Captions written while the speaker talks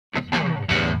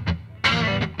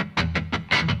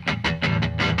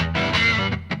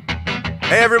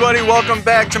Hey everybody, welcome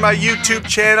back to my YouTube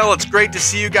channel. It's great to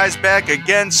see you guys back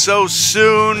again so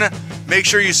soon. Make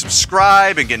sure you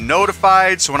subscribe and get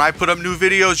notified so when I put up new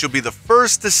videos, you'll be the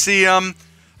first to see them.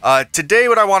 Today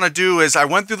what I want to do is I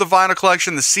went through the vinyl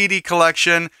collection, the CD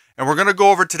collection, and we're going to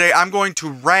go over today. I'm going to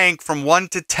rank from 1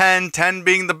 to 10, 10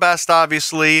 being the best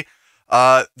obviously,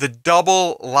 the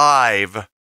double live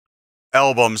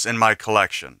albums in my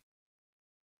collection.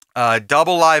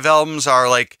 Double live albums are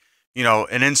like, you know,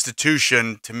 an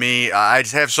institution to me. I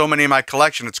just have so many in my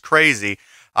collection, it's crazy.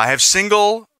 I have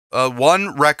single,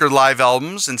 one record live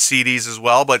albums and CDs as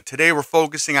well, but today we're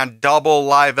focusing on double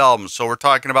live albums. So we're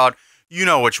talking about, you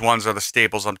know which ones are the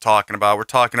staples I'm talking about. We're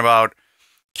talking about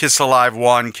Kiss Alive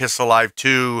 1, Kiss Alive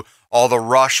 2, all the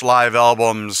Rush live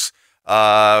albums.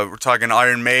 We're talking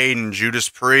Iron Maiden, Judas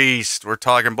Priest. We're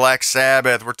talking Black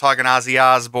Sabbath. We're talking Ozzy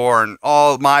Osbourne,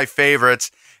 all my favorites.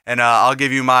 And I'll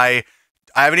give you my...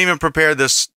 I haven't even prepared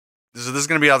this. This is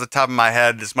going to be off the top of my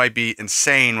head. This might be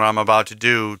insane what I'm about to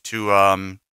do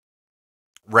to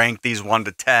rank these 1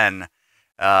 to 10.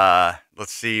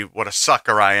 Let's see what a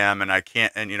sucker I am, and I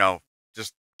can't, and you know,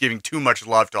 just giving too much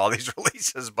love to all these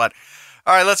releases. But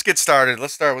all right, let's get started.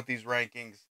 Let's start with these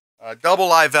rankings. Double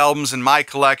live albums in my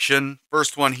collection.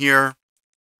 First one here,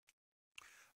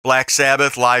 Black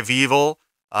Sabbath, Live Evil,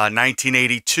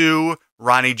 1982.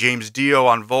 Ronnie James Dio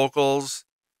on vocals.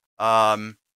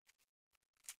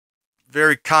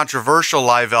 Very controversial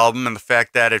live album in the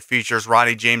fact that it features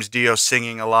Ronnie James Dio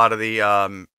singing a lot of the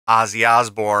Ozzy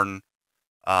Osbourne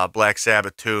Black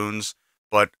Sabbath tunes,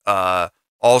 but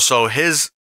also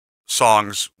his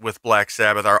songs with Black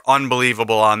Sabbath are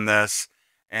unbelievable on this.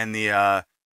 And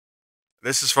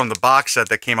this is from the box set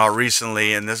that came out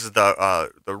recently, and this is the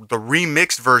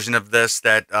remixed version of this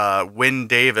that Wynn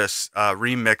Davis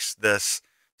remixed. This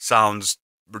sounds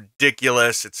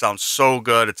ridiculous. It sounds so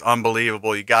good. It's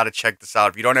unbelievable. You got to check this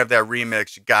out. If you don't have that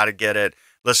remix, you got to get it.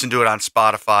 Listen to it on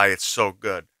Spotify. It's so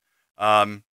good.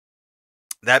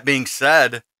 That being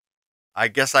said, I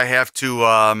guess I have to,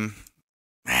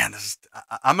 man,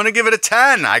 I'm going to give it a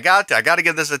 10. I got to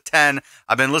give this a 10.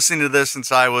 I've been listening to this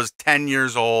since I was 10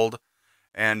 years old.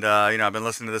 And, you know, I've been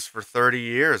listening to this for 30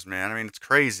 years, man. I mean, it's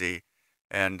crazy.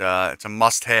 And it's a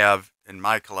must-have in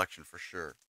my collection for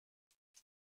sure.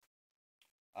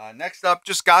 Next up,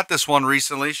 just got this one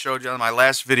recently. Showed you on my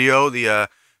last video, the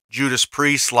Judas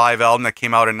Priest live album that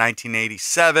came out in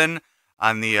 1987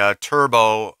 on the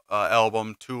Turbo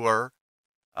album tour.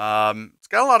 It's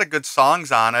got a lot of good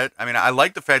songs on it. I mean, I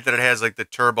like the fact that it has like the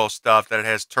Turbo stuff, that it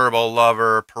has Turbo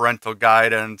Lover, Parental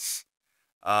Guidance,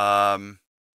 Private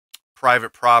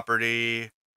Property.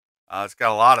 It's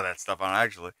got a lot of that stuff on it,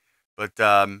 actually. But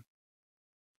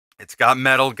it's got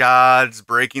Metal Gods,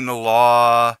 Breaking the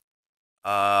Law,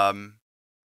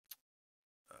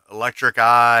 Electric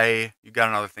Eye, You Got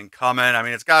Another Thing Coming. I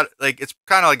mean, it's got like, it's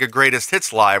kind of like a greatest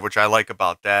hits live, which I like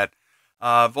about that.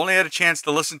 I've only had a chance to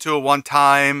listen to it one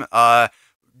time.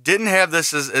 Didn't have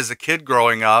this as a kid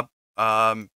growing up,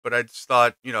 but I just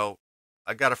thought, you know,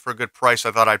 I got it for a good price. I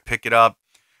thought I'd pick it up.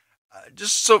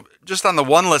 Just on the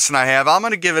one listen I have, I'm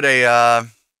gonna give it a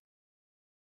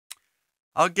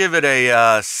I'll give it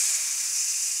a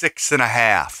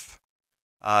 6.5.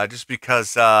 Just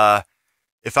because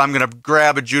if I'm going to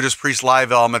grab a Judas Priest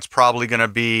live album, it's probably going to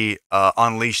be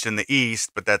Unleashed in the East,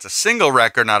 but that's a single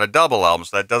record, not a double album,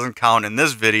 so that doesn't count in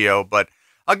this video, but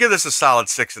I'll give this a solid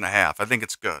 6.5. I think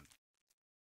it's good.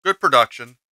 Good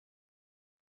production.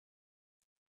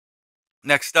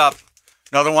 Next up,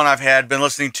 another one I've been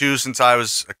listening to since I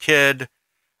was a kid.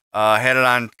 Had it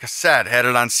on cassette, had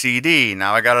it on CD,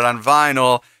 now I got it on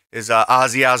vinyl, is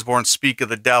Ozzy Osbourne's Speak of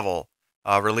the Devil.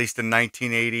 Released in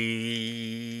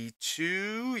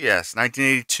 1982. Yes,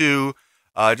 1982.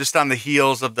 Just on the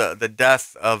heels of the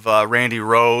death of Randy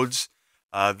Rhoads.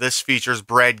 This features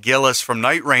Brad Gillis from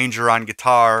Night Ranger on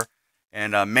guitar.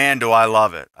 And man, do I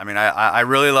love it. I mean, I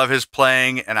really love his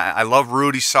playing. And I love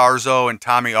Rudy Sarzo and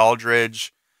Tommy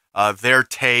Aldridge. Their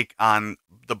take on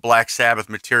the Black Sabbath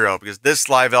material. Because this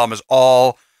live album is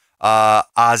all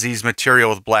Ozzy's material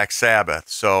with Black Sabbath.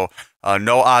 So...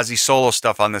 no Ozzy solo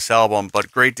stuff on this album,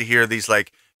 but great to hear these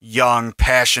like young,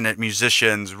 passionate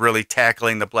musicians really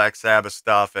tackling the Black Sabbath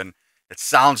stuff, and it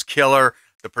sounds killer.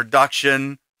 The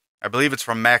production, I believe it's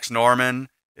from Max Norman,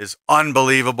 is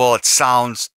unbelievable. It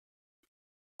sounds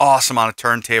awesome on a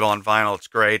turntable on vinyl. It's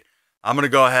great. I'm gonna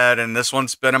go ahead, and this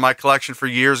one's been in my collection for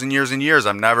years and years and years.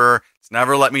 It's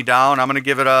never let me down. I'm gonna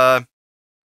give it an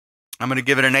 8.5. I'm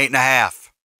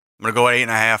gonna go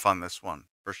 8.5 on this one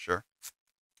for sure.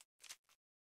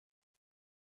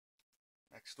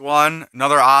 Next one,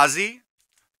 another Ozzy,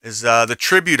 is the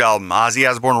tribute album, Ozzy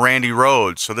Osbourne, Randy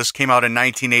Rhoads. So this came out in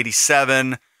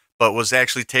 1987, but was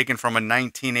actually taken from a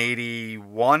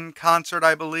 1981 concert,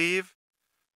 I believe.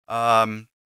 And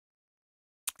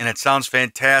it sounds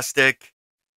fantastic.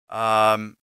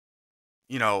 You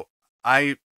know,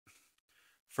 I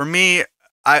for me,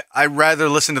 I rather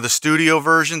listen to the studio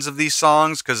versions of these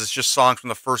songs because it's just songs from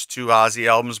the first two Ozzy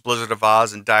albums, Blizzard of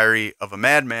Oz and Diary of a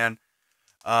Madman.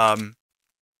 And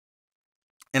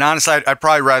honestly, I'd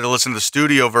probably rather listen to the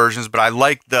studio versions, but I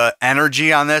like the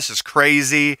energy on this. It's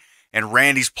crazy, and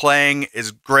Randy's playing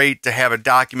is great to have a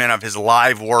document of his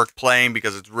live work playing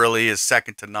because it really is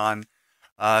second to none.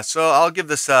 So I'll give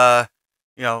this,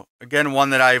 again, one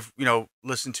that I've,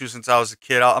 listened to since I was a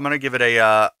kid. I'm gonna give it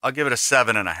I'll give it a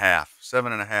 7.5,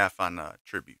 7.5 on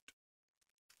tribute.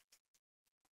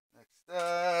 Next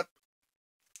up,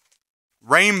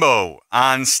 Rainbow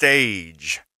on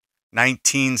Stage,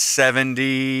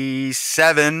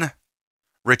 1977.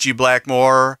 Richie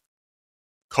Blackmore,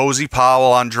 Cozy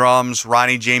Powell on drums,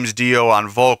 Ronnie James Dio on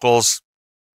vocals.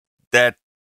 That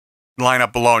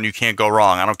lineup alone, you can't go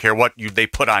wrong. I don't care what they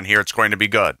put on here; it's going to be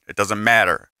good. It doesn't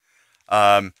matter.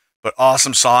 But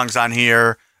awesome songs on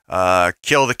here.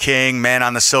 Kill the King, Man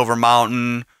on the Silver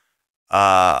Mountain.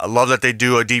 I love that they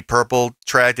do a Deep Purple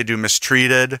track. They do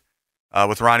Mistreated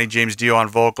with Ronnie James Dio on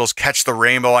vocals. Catch the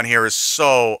Rainbow on here is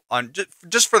so...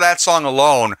 just for that song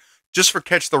alone, just for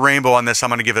Catch the Rainbow on this, I'm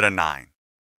going to give it a 9.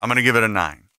 I'm going to give it a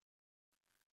 9.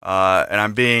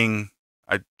 And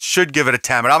I should give it a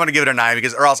 10, but I'm going to give it a 9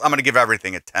 or else I'm going to give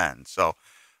everything a 10. So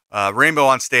Rainbow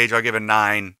on Stage, I'll give a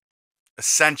 9.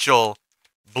 Essential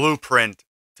blueprint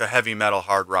to heavy metal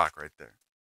hard rock right there.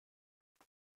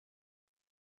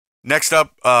 Next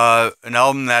up, an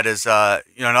album that is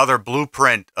another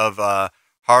blueprint of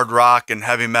hard rock and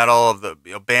heavy metal of the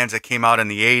bands that came out in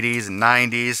the 80s and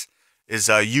 90s is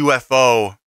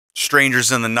UFO,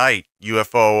 Strangers in the Night.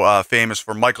 UFO, famous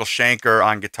for Michael Schenker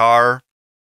on guitar.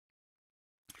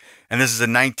 And this is a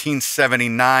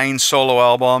 1979 solo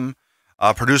album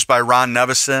produced by Ron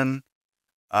Nevison.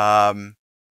 And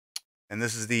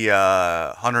this is the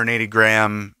 180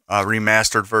 gram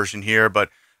remastered version here, but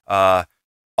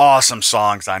awesome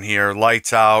songs on here.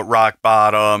 Lights Out, Rock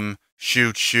Bottom,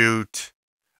 Shoot Shoot.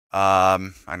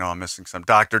 I know I'm missing some.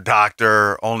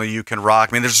 Doctor, Only You Can Rock.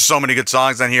 I mean, there's so many good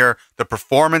songs on here. The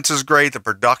performance is great. The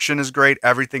production is great.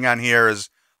 Everything on here is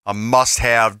a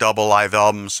must-have double live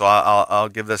album. So I'll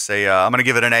give this I'm going to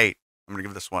give it an 8. I'm going to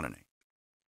give this one an 8.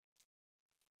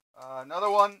 Another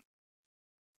one.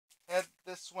 Had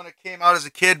this when it came out as a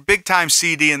kid. Big time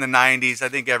CD in the 90s. I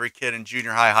think every kid in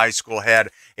junior high, high school had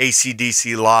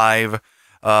AC/DC Live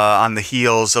on the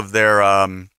heels of their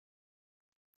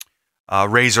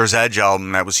Razor's Edge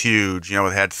album that was huge.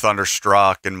 It had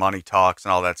Thunderstruck and Money Talks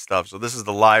and all that stuff. So this is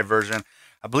the live version.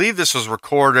 I believe this was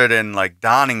recorded in like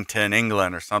Donington,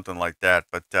 England or something like that.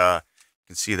 But you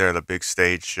can see there the big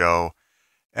stage show.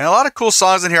 And a lot of cool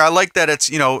songs in here. I like that it's,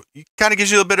 it kind of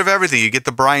gives you a bit of everything. You get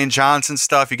the Brian Johnson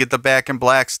stuff, you get the Back in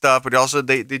Black stuff, but also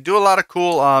they do a lot of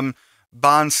cool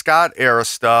Bon Scott era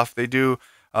stuff. They do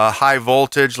High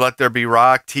Voltage, Let There Be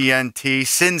Rock, TNT,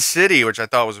 Sin City, which I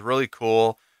thought was really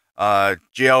cool.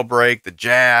 Jailbreak, The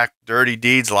Jack, Dirty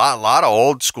Deeds, a lot of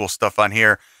old school stuff on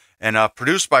here. And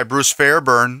produced by Bruce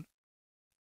Fairbairn.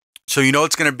 So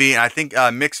it's going to be, I think,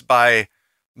 mixed by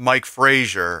Mike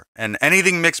Frazier, and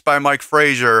anything mixed by Mike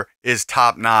Frazier is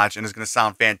top notch and is going to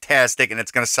sound fantastic, and it's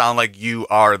going to sound like you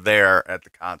are there at the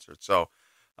concert. So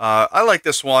I like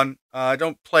this one. I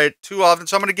don't play it too often,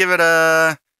 so I'm going to give it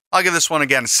I'll give this one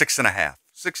again a 6.5.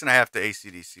 6.5 to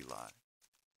AC/DC Live.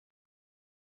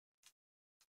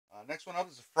 Next one up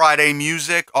is Friday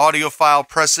Music, audiophile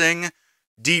pressing,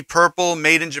 Deep Purple,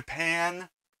 made in Japan.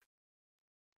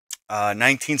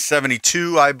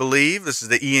 1972, I believe. This is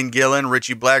the Ian Gillan,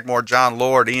 Richie Blackmore, John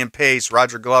Lord, Ian Pace,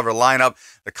 Roger Glover lineup,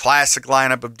 the classic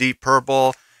lineup of Deep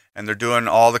Purple, and they're doing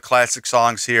all the classic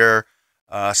songs here.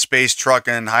 Space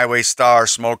Truckin', Highway Star,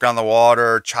 Smoke on the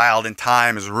Water, Child in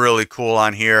Time is really cool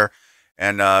on here,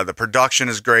 and the production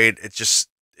is great.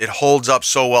 It holds up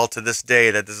so well to this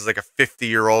day that this is like a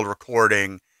 50-year-old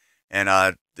recording, and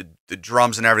the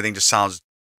drums and everything just sounds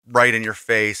right in your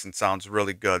face and sounds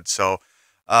really good. So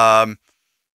I'll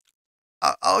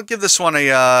give this one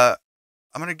I'm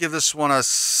going to give this one a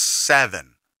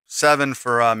 7. 7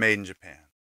 for Made in Japan.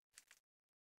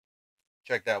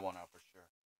 Check that one out for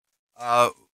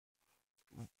sure.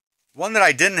 One that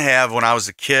I didn't have when I was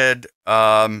a kid,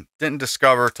 didn't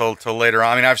discover till later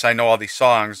on. I mean, obviously I know all these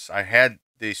songs. I had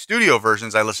the studio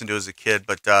versions I listened to as a kid,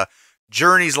 but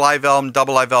Journey's live album,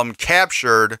 double live album,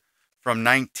 Captured from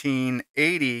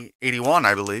 1980, 81,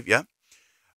 I believe. Yeah.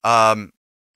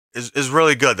 is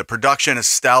really good. The production is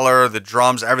stellar. The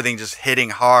drums, everything just hitting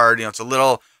hard. You know, it's a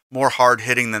little more hard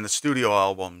hitting than the studio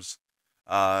albums.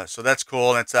 So that's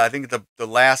cool. And it's I think the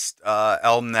last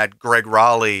album that Greg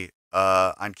Raleigh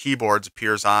on keyboards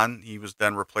appears on. He was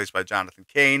then replaced by Jonathan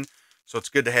Cain. So it's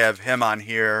good to have him on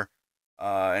here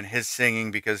and his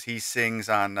singing, because he sings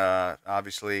on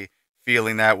obviously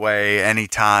Feeling That Way,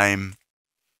 Anytime.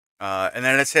 And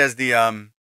then it has the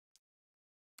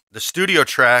studio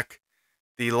track.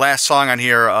 The last song on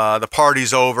here, The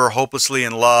Party's Over, Hopelessly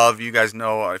in Love. You guys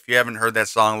know, if you haven't heard that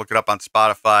song, look it up on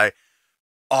Spotify.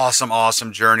 Awesome,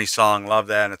 awesome Journey song. Love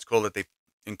that. And it's cool that they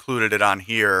included it on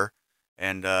here.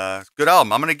 And good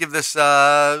album. I'm going to give this,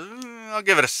 I'll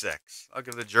give it a 6. I'll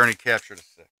give the Journey Captured a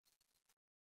 6.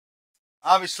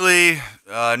 Obviously,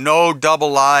 no double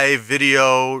live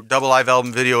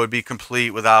album video would be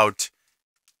complete without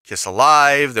Kiss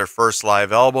Alive, their first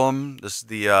live album. This is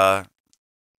the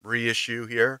reissue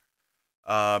here.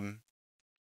 I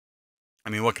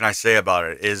mean, what can I say about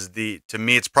it? To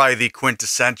me, it's probably the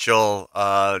quintessential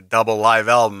double live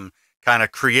album. Kind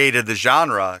of created the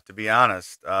genre, to be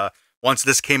honest. Once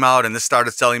this came out and this started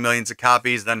selling millions of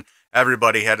copies, then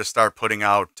everybody had to start putting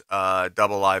out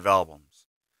double live albums.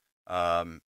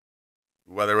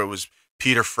 Whether it was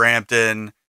Peter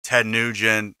Frampton, Ted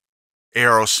Nugent,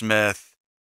 Aerosmith,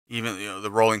 even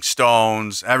the Rolling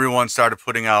Stones, everyone started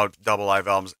putting out double live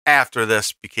albums after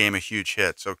this became a huge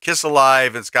hit. So Kiss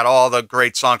Alive, it's got all the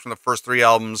great songs from the first 3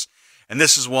 albums, and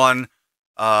this is one,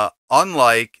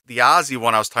 unlike the Ozzy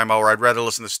one I was talking about, where I'd rather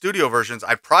listen to studio versions,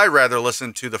 I'd probably rather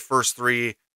listen to the first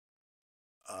 3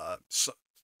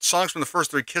 songs from the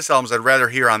first 3 Kiss albums. I'd rather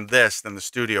hear on this than the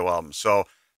studio album. So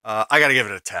I got to give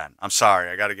it a 10. I'm sorry,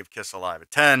 I got to give Kiss Alive a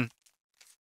 10,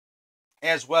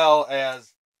 as well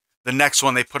as the next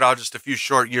one they put out just a few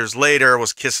short years later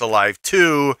was Kiss Alive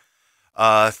 2.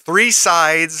 3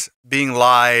 sides being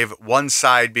live, 1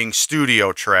 side being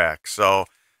studio track. So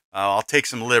I'll take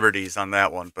some liberties on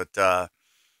that one. But, I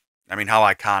mean, how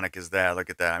iconic is that? Look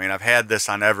at that. I mean, I've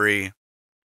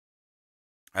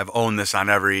owned this on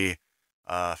every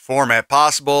format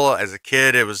possible. As a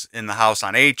kid, it was in the house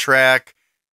on 8-track.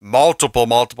 Multiple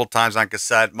times on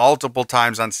cassette, multiple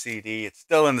times on CD. It's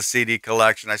still in the CD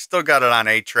collection. I still got it on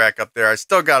 8-track up there. I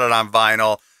still got it on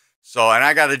vinyl. So, and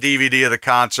I got a DVD of the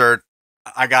concert.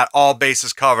 I got all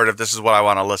bases covered if this is what I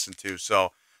want to listen to.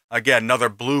 So, again, another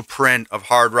blueprint of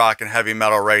hard rock and heavy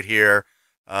metal right here.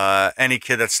 Any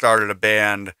kid that started a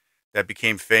band that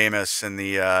became famous in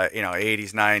the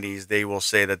 80s, 90s, they will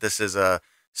say that this is a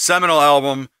seminal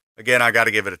album. Again, I got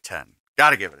to give it a 10. Got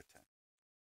to give it a 10.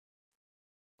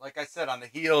 Like I said, on the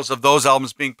heels of those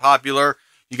albums being popular,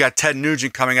 you got Ted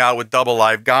Nugent coming out with Double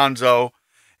Live Gonzo.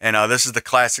 And this is the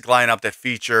classic lineup that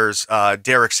features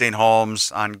Derek St.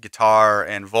 Holmes on guitar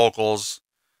and vocals.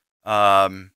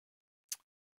 And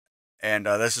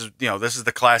this is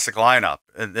the classic lineup.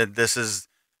 And this is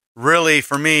really,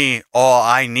 for me, all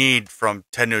I need from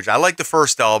Ted Nugent. I like the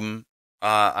first album.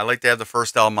 I like to have the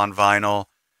first album on vinyl.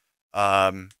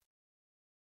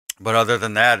 But other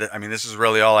than that, I mean, this is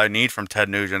really all I need from Ted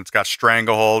Nugent. It's got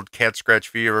Stranglehold, Cat Scratch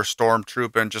Fever,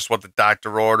 Stormtroopin', Just What the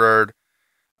Doctor Ordered.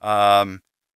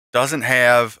 Doesn't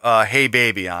have Hey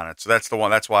Baby on it. So that's the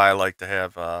one. That's why I like to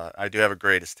have, I do have a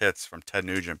greatest hits from Ted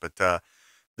Nugent. But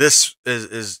this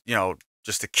is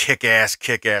just a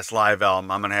kick-ass live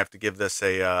album. I'm going to have to give this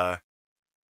I'm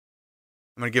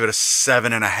going to give it a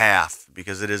 7.5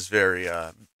 because it is very,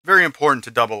 very important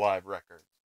to double live records.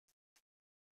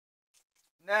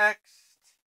 Next,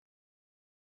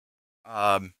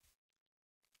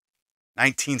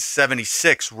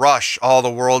 1976, Rush, All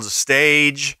the World's a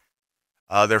Stage.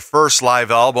 Their first live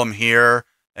album here,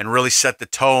 and really set the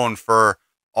tone for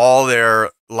all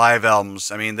their live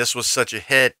albums. I mean, this was such a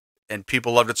hit, and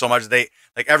people loved it so much. They,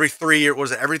 like, every 3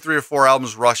 or 4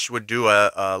 albums, Rush would do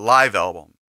a live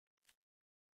album.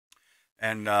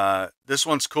 And this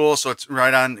one's cool, so it's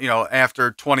right on,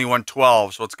 after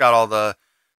 2112. So it's got all the,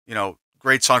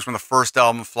 great songs from the first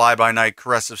album, Fly By Night,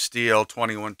 Caress of Steel,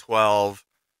 2112,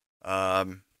 all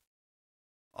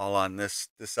on this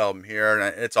album here.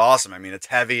 And it's awesome. I mean, it's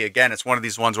heavy. Again, it's one of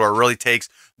these ones where it really takes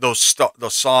those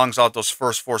songs out, those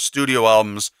first 4 studio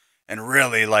albums, and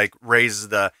really, like, raises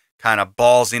the kind of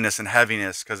ballsiness and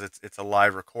heaviness because it's a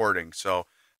live recording. So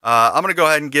I'm going to go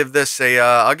ahead and give this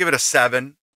I'll give it a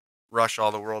 7. Rush,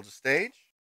 All the World's a Stage.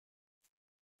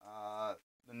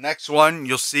 The next one,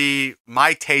 you'll see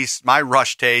my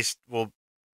Rush taste.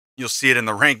 You'll see it in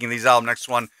the ranking of these albums. Next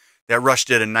one that Rush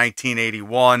did in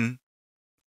 1981,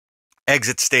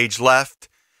 Exit Stage Left,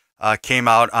 came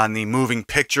out on the Moving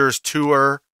Pictures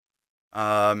tour.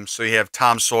 So you have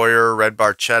Tom Sawyer, Red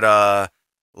Barchetta,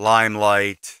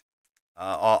 Limelight,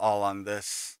 all on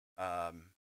this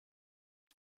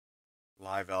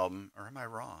live album. Or am I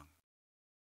wrong?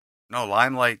 No,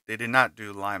 Limelight. They did not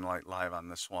do Limelight live on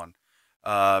this one,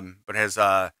 but has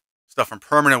stuff from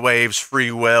Permanent Waves,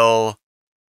 Free Will,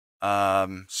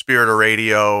 Spirit of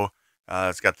Radio.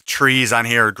 It's got the Trees on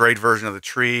here. Great version of the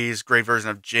Trees. Great version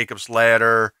of Jacob's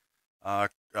Ladder.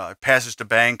 Passage to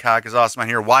Bangkok is awesome on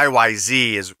here.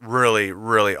 YYZ is really,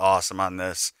 really awesome on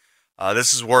this.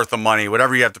 This is worth the money.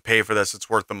 Whatever you have to pay for this, it's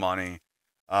worth the money.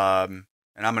 And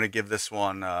I'm going to give this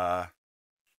one, I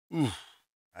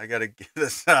got to give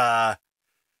this, I'm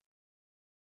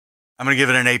going to give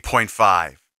it an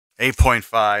 8.5.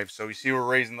 8.5. So you see we're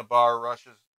raising the bar. Rush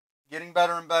is getting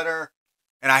better and better.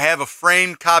 And I have a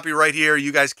framed copy right here.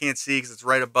 You guys can't see because it's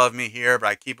right above me here, but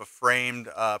I keep a framed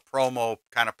promo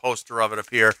kind of poster of it up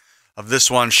here, of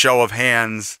this one, Show of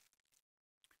Hands,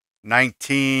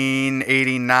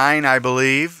 1989, I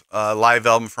believe, live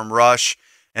album from Rush.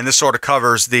 And this sort of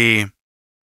covers the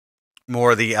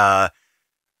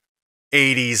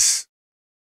 80s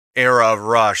era of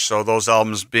Rush. So those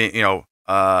albums being,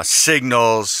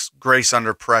 Signals, Grace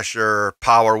Under Pressure,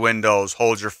 Power Windows,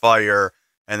 Hold Your Fire.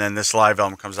 And then this live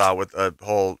album comes out with a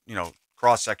whole,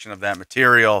 cross-section of that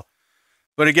material.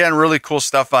 But again, really cool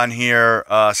stuff on here.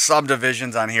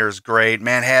 Subdivisions on here is great.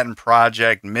 Manhattan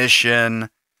Project, Mission,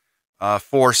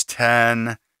 Force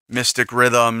 10, Mystic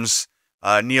Rhythms.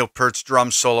 Neil Peart's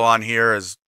drum solo on here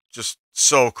is just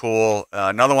so cool.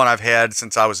 Another one I've had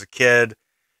since I was a kid.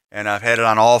 And I've had it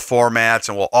on all formats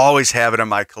and will always have it in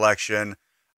my collection.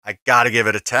 I got to give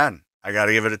it a 10.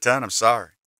 I'm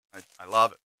sorry. I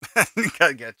love it. You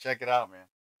gotta check it out, man.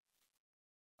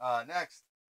 Next,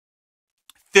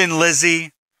 Thin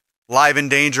Lizzy, Live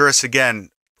and Dangerous. Again,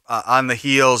 on the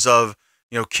heels of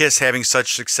Kiss having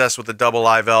such success with the double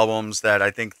live albums, that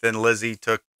I think Thin Lizzy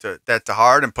took that to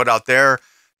heart and put out their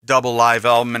double live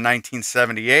album in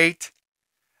 1978.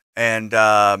 And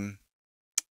a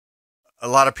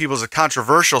lot of people's a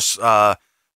controversial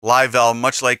live album,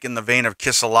 much like in the vein of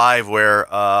Kiss Alive, where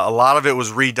a lot of it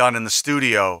was redone in the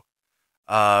studio.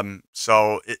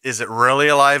 So is it really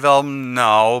a live album?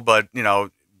 No, but we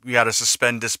got to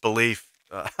suspend disbelief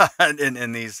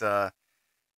in these the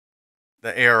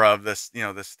era of this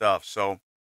this stuff. So,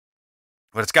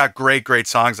 but it's got great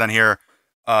songs on here.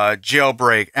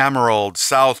 Jailbreak, Emerald,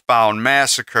 Southbound,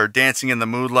 Massacre, Dancing in the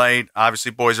Moonlight.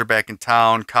 Obviously, Boys Are Back in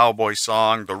Town, Cowboy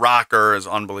Song, The Rocker is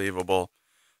unbelievable.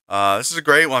 This is a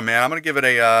great one, man. I'm gonna give it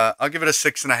I'll give it a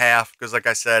 6.5 because, like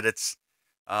I said, it's.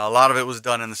 A lot of it was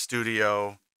done in the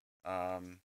studio, but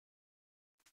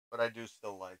I do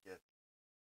still like it.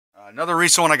 Another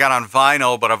recent one I got on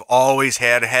vinyl, but I've always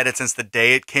had it since the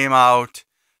day it came out.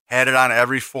 Had it on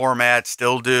every format,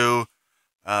 still do.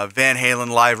 Van Halen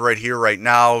Live Right Here, Right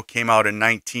Now came out in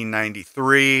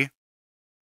 1993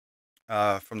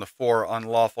 from the For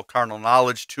Unlawful Carnal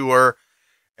Knowledge tour,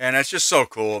 and it's just so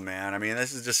cool, man. I mean,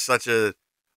 this is just such a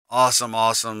awesome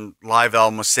live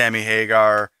album with Sammy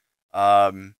Hagar.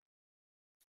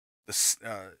 This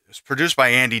was produced by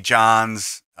Andy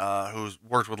Johns, who's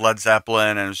worked with Led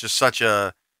Zeppelin, and was just such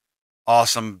a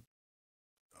awesome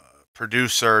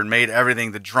producer and made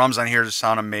everything. The drums on here just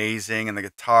sound amazing, and the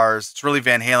guitars. It's really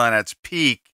Van Halen at its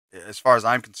peak, as far as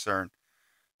I'm concerned.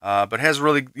 But it has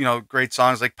really great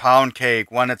songs like Pound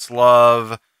Cake, When It's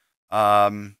Love,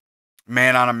 Man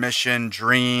on a Mission,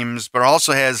 Dreams. But it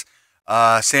also has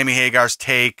Sammy Hagar's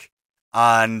take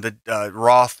on the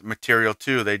Roth material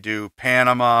too. They do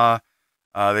Panama,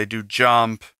 they do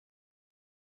Jump,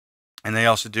 and they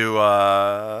also do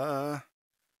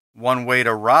One Way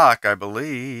to Rock, I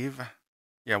believe.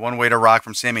 Yeah, One Way to Rock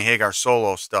from Sammy Hagar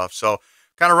solo stuff. So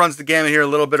kind of runs the gamut here, a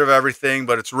little bit of everything,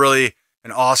 but it's really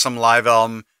an awesome live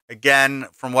album. Again,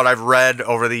 from what I've read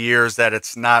over the years, that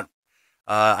it's not,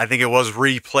 I think it was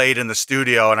replayed in the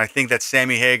studio, and I think that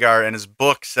Sammy Hagar in his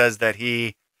book says that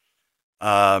he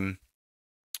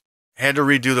had to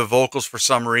redo the vocals for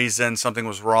some reason. Something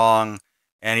was wrong,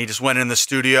 and he just went in the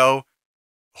studio,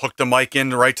 hooked the mic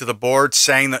in right to the board,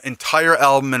 sang the entire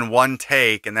album in one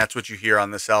take, and that's what you hear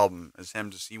on this album. Is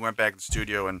him he went back to the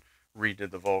studio and redid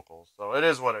the vocals. So it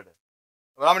is what it is.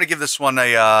 But I'm gonna give this one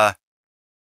I'm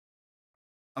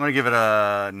gonna give it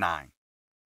a 9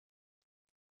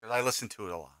 because I listened to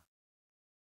it a lot.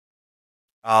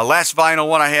 Last vinyl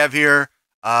one I have here.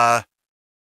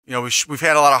 We've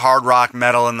had a lot of hard rock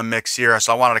metal in the mix here,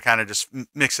 so I wanted to kind of just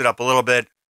mix it up a little bit.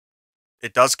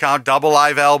 It does count, double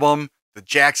live album, the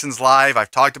Jacksons Live.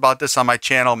 I've talked about this on my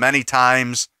channel many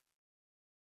times.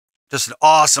 Just an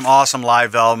awesome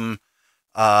live album.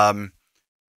 That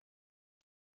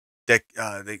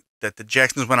that the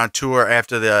Jacksons went on tour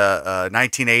after the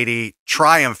 1980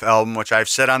 Triumph album, which I've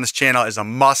said on this channel is a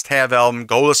must-have album.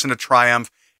 Go listen to Triumph.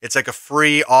 It's like a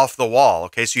free Off the Wall.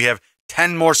 Okay, so you have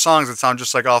 10 more songs that sound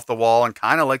just like Off the Wall and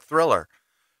kind of like Thriller.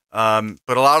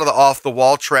 But a lot of the Off the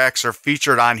Wall tracks are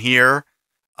featured on here,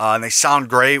 and they sound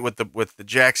great with the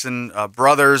Jackson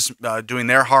brothers doing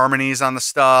their harmonies on the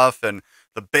stuff, and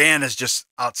the band is just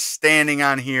outstanding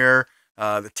on here.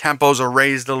 The tempos are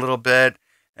raised a little bit.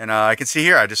 And I can see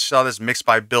here, I just saw this mixed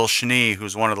by Bill Schnee,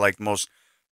 who's one of the most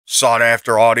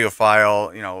sought-after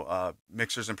audiophile,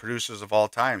 mixers and producers of all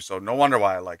time. So no wonder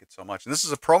why I like it so much. And this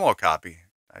is a promo copy.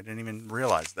 I didn't even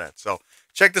realize that. So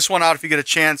check this one out if you get a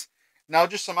chance. Now,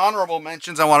 just some honorable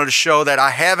mentions I wanted to show that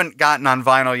I haven't gotten on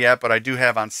vinyl yet, but I do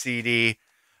have on CD.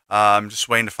 I'm just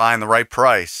waiting to find the right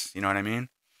price. You know what I mean?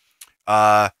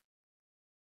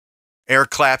 Eric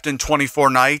Clapton, 24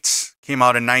 Nights, came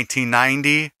out in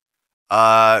 1990.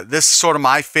 This is sort of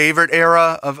my favorite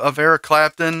era of Eric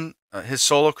Clapton, his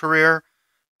solo career,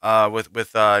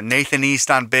 with Nathan East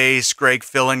on bass, Greg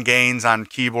Gaines on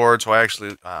keyboards. So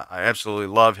I absolutely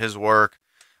love his work.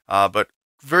 But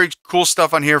very cool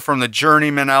stuff on here from the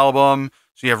Journeyman album.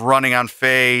 So you have Running on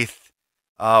Faith,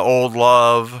 Old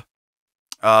Love,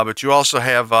 but you also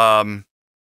have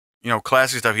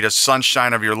classic stuff. He does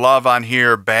Sunshine of Your Love on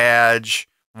here, Badge,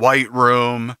 White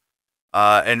Room.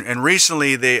 And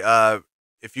recently they,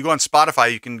 if you go on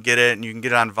Spotify, you can get it, and you can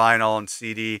get it on vinyl and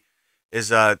CD,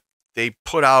 they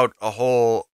put out a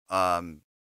whole,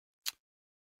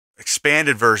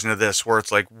 expanded version of this where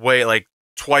it's way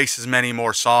twice as many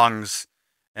more songs.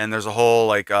 And there's a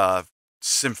whole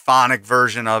symphonic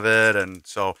version of it. And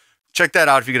so check that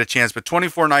out if you get a chance. But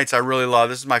 24 Nights I really love.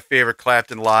 This is my favorite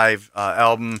Clapton live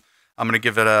album. I'm going to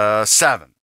give it a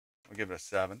 7. I'll give it a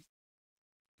 7.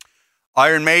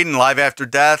 Iron Maiden, Live After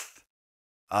Death,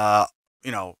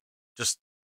 just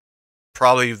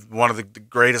probably one of the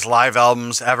greatest live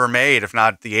albums ever made, if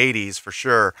not the 80s for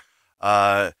sure.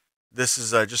 This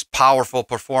is a just powerful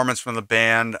performance from the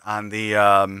band on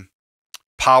the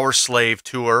Power Slave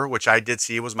tour, which I did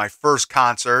see. It was my first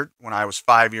concert when I was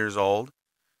 5 years old,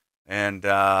 and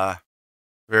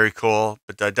very cool.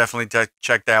 But definitely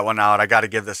check that one out. I got to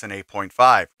give this an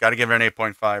 8.5. Got to give it an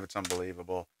 8.5. It's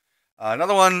unbelievable.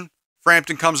 Another one,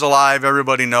 Frampton Comes Alive,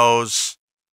 everybody knows.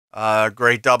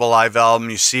 Great double live album.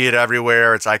 You see it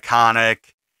everywhere. It's iconic.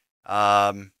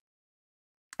 I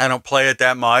don't play it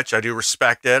that much. I do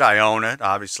respect it. I own it,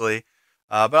 obviously.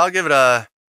 But I'll give it a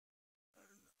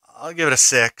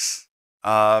 6.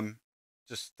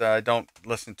 Just don't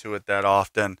listen to it that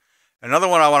often. Another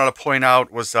one I wanted to point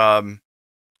out was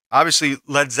obviously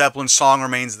Led Zeppelin's Song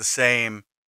Remains the Same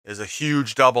is a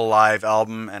huge double live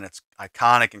album, and it's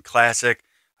iconic and classic.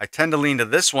 I tend to lean to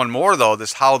this one more, though,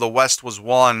 this How the West Was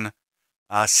Won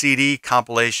CD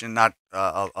compilation, not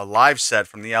a live set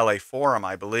from the LA Forum,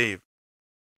 I believe.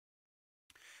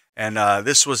 And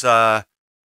this was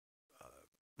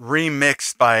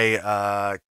remixed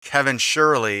by Kevin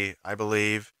Shirley, I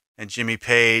believe, and Jimmy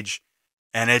Page.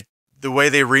 And the way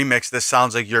they remix this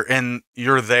sounds like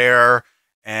you're there,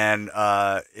 and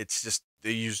it's just,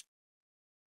 they used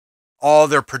all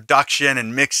their production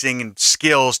and mixing and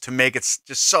skills to make it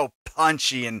just so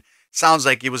punchy, and sounds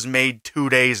like it was made 2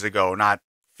 days ago, not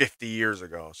 50 years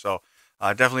ago. So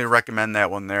definitely recommend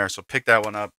that one there. So pick that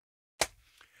one up.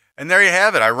 And there you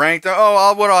have it. I ranked.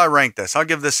 What do I rank this? I'll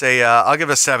give this I'll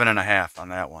give it a 7.5 on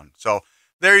that one. So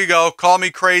there you go. Call me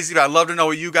crazy, but I'd love to know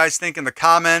what you guys think in the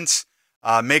comments.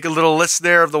 Make a little list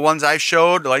there of the ones I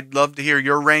showed. I'd love to hear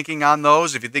your ranking on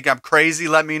those. If you think I'm crazy,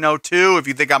 let me know too. If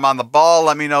you think I'm on the ball,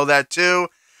 let me know that too.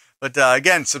 But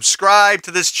again, subscribe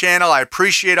to this channel. I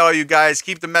appreciate all you guys.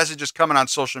 Keep the messages coming on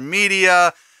social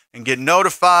media and get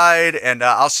notified. And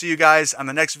I'll see you guys on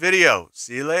the next video.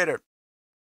 See you later.